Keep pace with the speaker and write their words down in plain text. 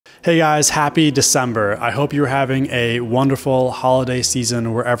Hey guys, happy December. I hope you're having a wonderful holiday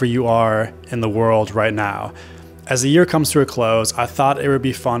season wherever you are in the world right now. As the year comes to a close, I thought it would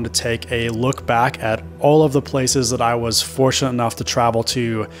be fun to take a look back at all of the places that I was fortunate enough to travel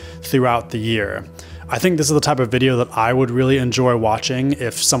to throughout the year. I think this is the type of video that I would really enjoy watching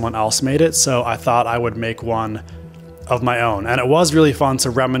if someone else made it, so I thought I would make one of my own. And it was really fun to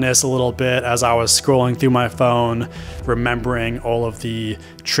reminisce a little bit as I was scrolling through my phone, remembering all of the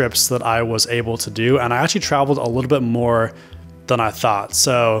trips that I was able to do. And I actually traveled a little bit more than I thought.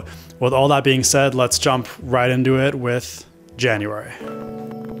 So with all that being said, let's jump right into it with January.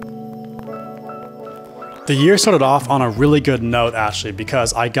 The year started off on a really good note actually,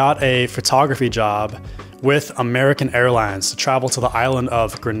 because I got a photography job with American Airlines to travel to the island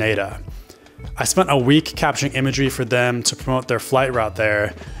of Grenada. I spent a week capturing imagery for them to promote their flight route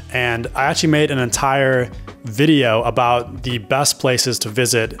there, and I actually made an entire video about the best places to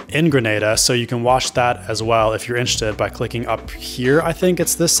visit in Grenada, so you can watch that as well if you're interested by clicking up here. I think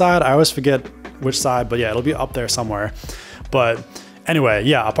it's this side. I always forget which side, but yeah, it'll be up there somewhere. But anyway,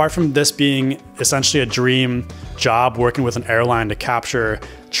 yeah, apart from this being essentially a dream job working with an airline to capture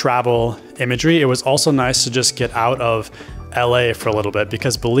travel imagery, it was also nice to just get out of LA for a little bit,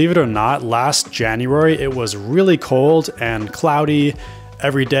 because believe it or not, last January it was really cold and cloudy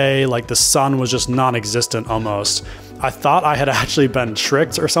every day. Like the sun was just non-existent almost. I thought I had actually been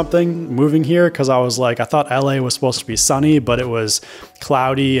tricked or something moving here, because I was like, I thought LA was supposed to be sunny, but it was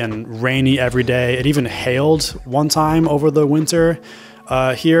cloudy and rainy every day. It even hailed one time over the winter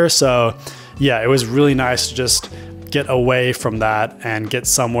here. So yeah, it was really nice to just get away from that and get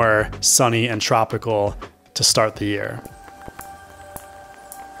somewhere sunny and tropical to start the year.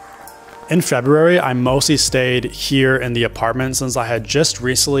 In February, I mostly stayed here in the apartment since I had just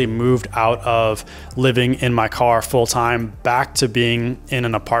recently moved out of living in my car full-time back to being in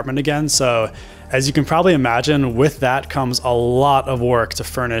an apartment again. So as you can probably imagine, with that comes a lot of work to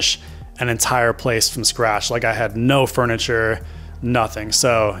furnish an entire place from scratch. Like I had no furniture, nothing.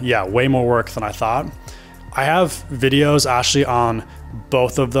 So yeah, way more work than I thought. I have videos actually on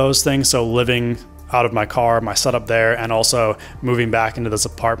both of those things. So living out of my car, my setup there, and also moving back into this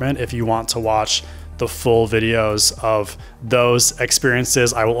apartment. If you want to watch the full videos of those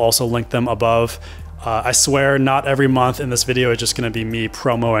experiences, I will also link them above. I swear not every month in this video is just gonna be me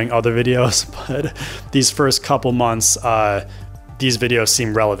promoting other videos, but these first couple months, these videos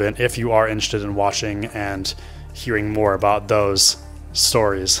seem relevant if you are interested in watching and hearing more about those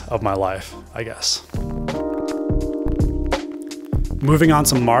stories of my life, I guess. Moving on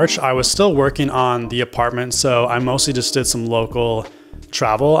to March, I was still working on the apartment, so I mostly just did some local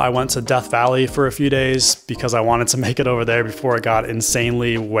travel. I went to Death Valley for a few days because I wanted to make it over there before it got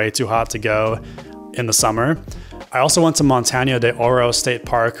insanely way too hot to go in the summer. I also went to Montaña de Oro State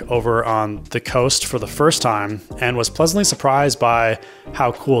Park over on the coast for the first time and was pleasantly surprised by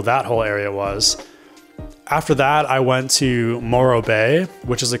how cool that whole area was. After that, I went to Morro Bay,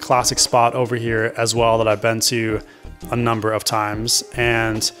 which is a classic spot over here as well that I've been to a number of times.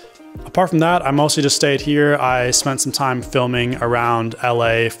 And apart from that, I mostly just stayed here. I spent some time filming around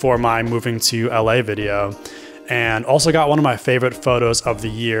LA for my moving to LA video, and also got one of my favorite photos of the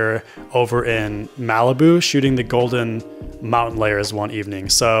year over in Malibu, shooting the golden mountain layers one evening.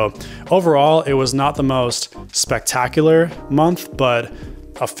 So overall, it was not the most spectacular month, but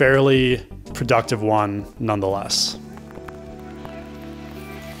a fairly productive one nonetheless.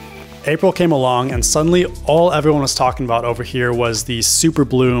 April came along and suddenly all everyone was talking about over here was the super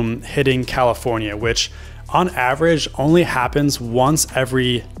bloom hitting California, which on average only happens once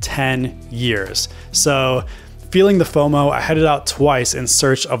every 10 years. So feeling the FOMO, I headed out twice in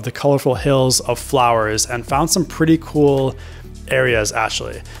search of the colorful hills of flowers and found some pretty cool areas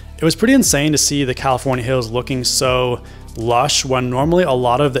actually. It was pretty insane to see the California hills looking so lush when normally a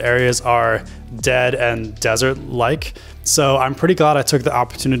lot of the areas are dead and desert-like. So I'm pretty glad I took the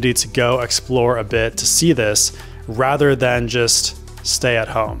opportunity to go explore a bit to see this rather than just stay at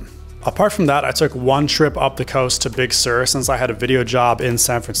home. Apart from that, I took one trip up the coast to Big Sur since I had a video job in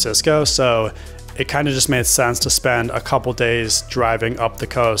San Francisco. So it kind of just made sense to spend a couple days driving up the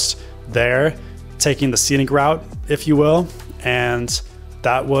coast there, taking the scenic route, if you will. And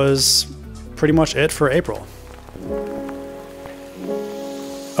that was pretty much it for April.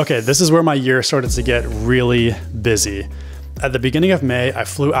 Okay, this is where my year started to get really busy. At the beginning of May, I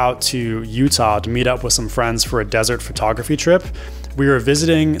flew out to Utah to meet up with some friends for a desert photography trip. We were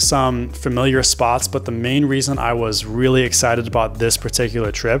visiting some familiar spots, but the main reason I was really excited about this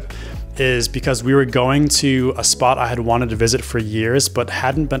particular trip is because we were going to a spot I had wanted to visit for years, but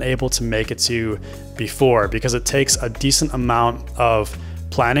hadn't been able to make it to before because it takes a decent amount of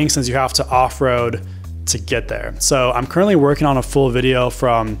planning since you have to off-road to get there. So I'm currently working on a full video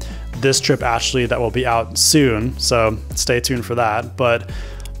from this trip actually that will be out soon, so stay tuned for that. But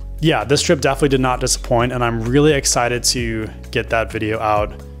yeah, this trip definitely did not disappoint, and I'm really excited to get that video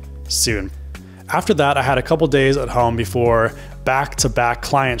out soon. After that, I had a couple days at home before back-to-back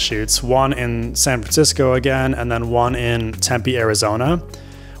client shoots, one in San Francisco again, and then one in Tempe, Arizona.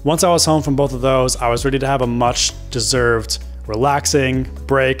 Once I was home from both of those, I was ready to have a much-deserved relaxing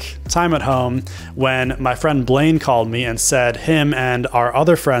break time at home when my friend Blaine called me and said him and our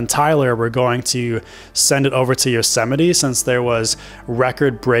other friend Tyler were going to send it over to Yosemite since there was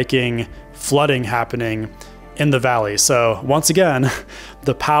record-breaking flooding happening in the valley. So once again,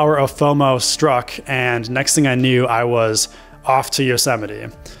 the power of FOMO struck, and next thing I knew, I was off to Yosemite.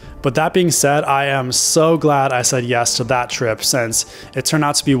 But that being said, I am so glad I said yes to that trip since it turned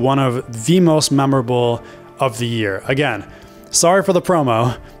out to be one of the most memorable of the year. Again, sorry for the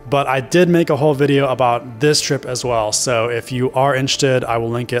promo, but I did make a whole video about this trip as well. So if you are interested, I will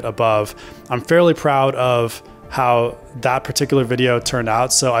link it above. I'm fairly proud of how that particular video turned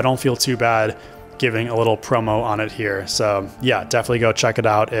out, so I don't feel too bad giving a little promo on it here. So yeah, definitely go check it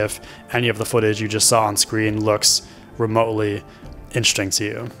out if any of the footage you just saw on screen looks remotely interesting to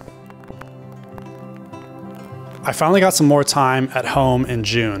you. I finally got some more time at home in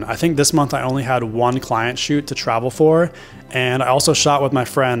June. I think this month I only had one client shoot to travel for, and I also shot with my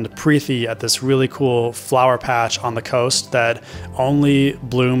friend Preeti at this really cool flower patch on the coast that only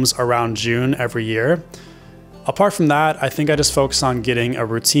blooms around June every year. Apart from that, I think I just focused on getting a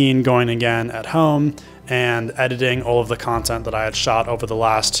routine going again at home and editing all of the content that I had shot over the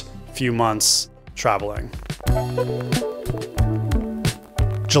last few months traveling.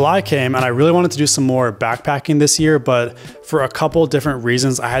 July came and I really wanted to do some more backpacking this year, but for a couple different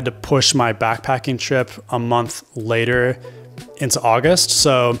reasons, I had to push my backpacking trip a month later into August.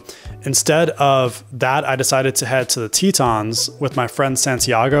 So instead of that, I decided to head to the Tetons with my friend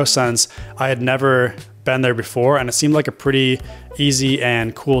Santiago since I had never been there before, and it seemed like a pretty easy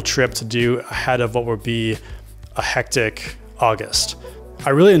and cool trip to do ahead of what would be a hectic August. I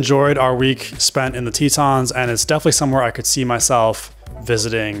really enjoyed our week spent in the Tetons, and it's definitely somewhere I could see myself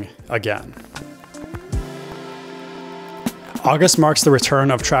visiting again. August marks the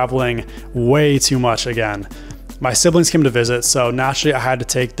return of traveling way too much again. My siblings came to visit, so naturally I had to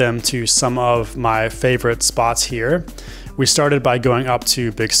take them to some of my favorite spots here. We started by going up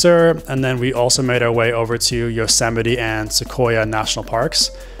to Big Sur, and then we also made our way over to Yosemite and Sequoia National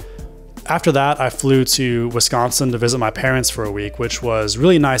Parks. After that, I flew to Wisconsin to visit my parents for a week, which was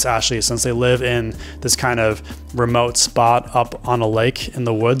really nice actually, since they live in this kind of remote spot up on a lake in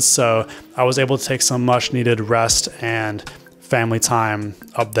the woods. So I was able to take some much needed rest and family time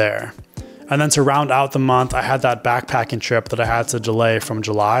up there. And then to round out the month, I had that backpacking trip that I had to delay from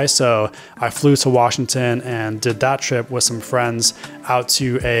July. So I flew to Washington and did that trip with some friends out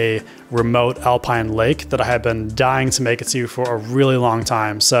to a remote alpine lake that I had been dying to make it to for a really long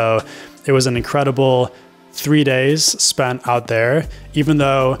time. So it was an incredible 3 days spent out there, even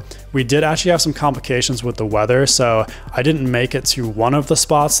though we did actually have some complications with the weather. So I didn't make it to one of the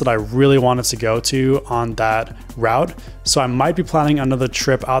spots that I really wanted to go to on that route. So I might be planning another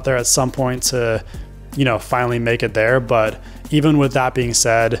trip out there at some point to, you know, finally make it there. But even with that being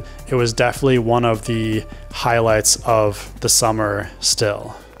said, it was definitely one of the highlights of the summer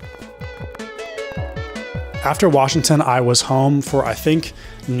still. After Washington, I was home for, I think,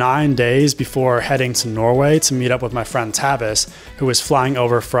 9 days before heading to Norway to meet up with my friend Tavis, who was flying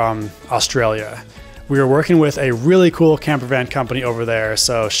over from Australia. We were working with a really cool camper van company over there,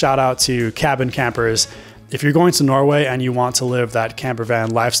 so shout out to Cabin Campers. If you're going to Norway and you want to live that camper van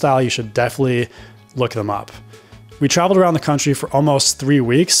lifestyle, you should definitely look them up. We traveled around the country for almost 3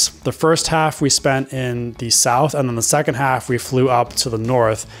 weeks. The first half we spent in the south, and then the second half we flew up to the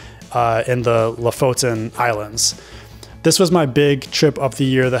north in the Lofoten Islands. This was my big trip of the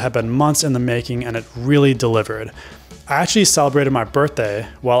year that had been months in the making, and it really delivered. I actually celebrated my birthday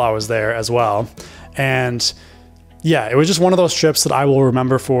while I was there as well. And yeah, it was just one of those trips that I will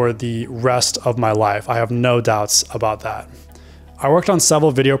remember for the rest of my life. I have no doubts about that. I worked on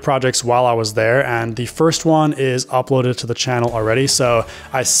several video projects while I was there, and the first one is uploaded to the channel already. So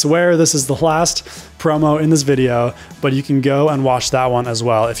I swear this is the last promo in this video, but you can go and watch that one as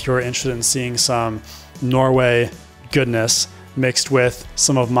well if you're interested in seeing some Norway goodness mixed with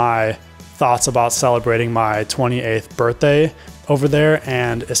some of my thoughts about celebrating my 28th birthday over there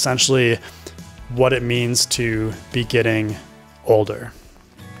and essentially what it means to be getting older.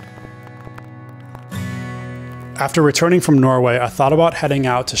 After returning from Norway, I thought about heading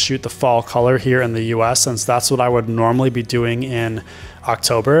out to shoot the fall color here in the US, since that's what I would normally be doing in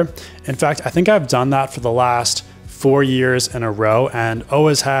October. In fact, I think I've done that for the last 4 years in a row and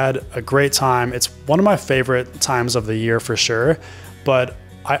always had a great time. It's one of my favorite times of the year for sure. But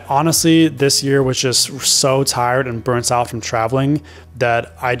I honestly, this year was just so tired and burnt out from traveling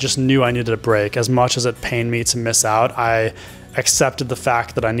that I just knew I needed a break. As much as it pained me to miss out, I accepted the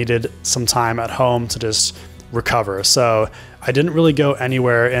fact that I needed some time at home to just recover. So I didn't really go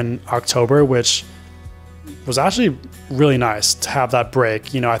anywhere in October, which was actually really nice to have that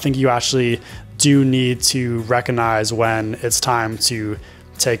break. You know, I think you actually do need to recognize when it's time to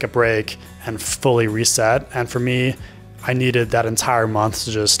take a break and fully reset. And for me, I needed that entire month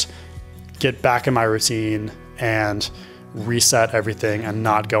to just get back in my routine and reset everything and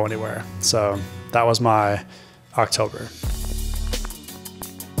not go anywhere. So that was my October.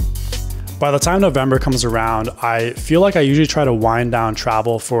 By the time November comes around, I feel like I usually try to wind down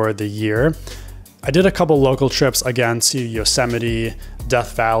travel for the year. I did a couple local trips again to Yosemite,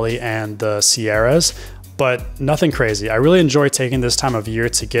 Death Valley, and the Sierras, but nothing crazy. I really enjoy taking this time of year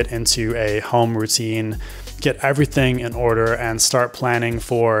to get into a home routine, get everything in order, and start planning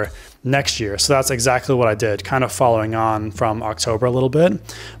for next year. So that's exactly what I did, kind of following on from October a little bit.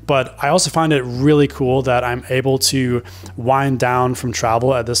 But I also find it really cool that I'm able to wind down from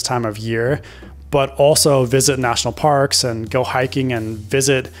travel at this time of year, but also visit national parks and go hiking and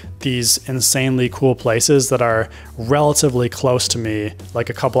visit these insanely cool places that are relatively close to me, like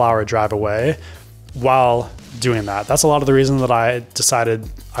a couple hour drive away, while doing that. That's a lot of the reason that I decided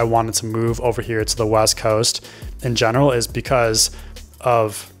I wanted to move over here to the West Coast in general, is because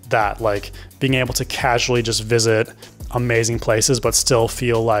of that, like being able to casually just visit amazing places, but still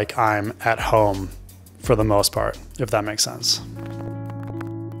feel like I'm at home for the most part, if that makes sense.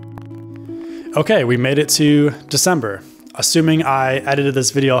 Okay, we made it to December. Assuming I edited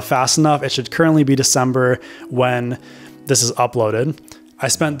this video fast enough, it should currently be December when this is uploaded. I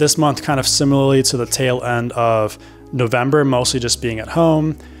spent this month kind of similarly to the tail end of November, mostly just being at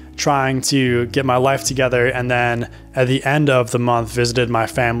home, trying to get my life together, and then at the end of the month visited my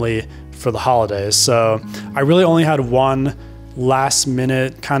family for the holidays. So I really only had one last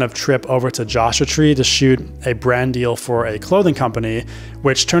minute kind of trip over to Joshua Tree to shoot a brand deal for a clothing company,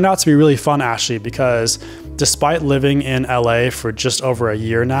 which turned out to be really fun actually, because despite living in LA for just over a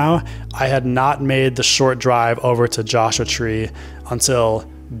year now, I had not made the short drive over to Joshua Tree until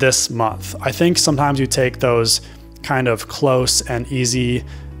this month. I think sometimes you take those kind of close and easy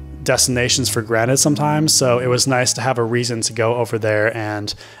destinations for granted sometimes. So it was nice to have a reason to go over there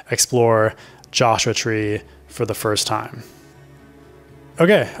and explore Joshua Tree for the first time.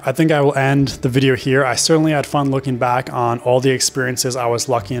 Okay, I think I will end the video here. I certainly had fun looking back on all the experiences I was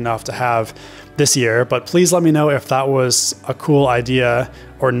lucky enough to have this year, but please let me know if that was a cool idea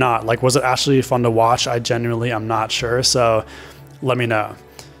or not. Like, was it actually fun to watch? I genuinely am not sure, so let me know.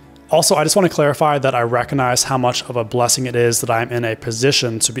 Also, I just want to clarify that I recognize how much of a blessing it is that I'm in a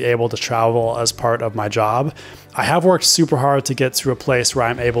position to be able to travel as part of my job. I have worked super hard to get to a place where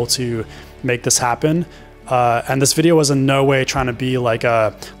I'm able to make this happen. And this video was in no way trying to be like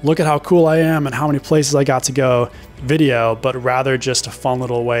a look at how cool I am and how many places I got to go video, but rather just a fun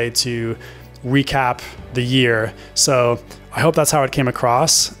little way to recap the year. So I hope that's how it came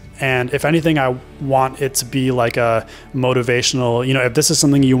across. And if anything, I want it to be like a motivational, you know, if this is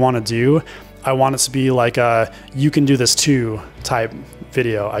something you want to do, I want it to be like a you can do this too type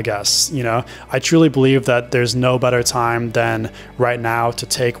video, I guess. You know, I truly believe that there's no better time than right now to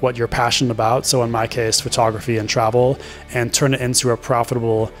take what you're passionate about, so in my case photography and travel, and turn it into a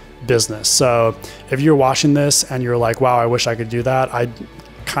profitable business. So if you're watching this and you're like, wow, I wish I could do that, I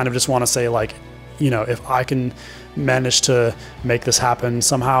kind of just want to say, like, you know, if I can manage to make this happen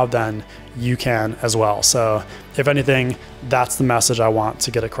somehow, then you can as well. So if anything, that's the message I want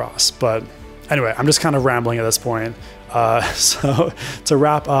to get across. But anyway, I'm just kind of rambling at this point. So to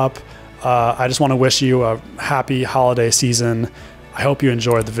wrap up, I just want to wish you a happy holiday season. I hope you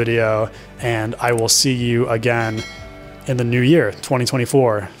enjoyed the video, and I will see you again in the new year,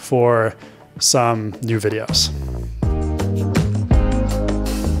 2024, for some new videos.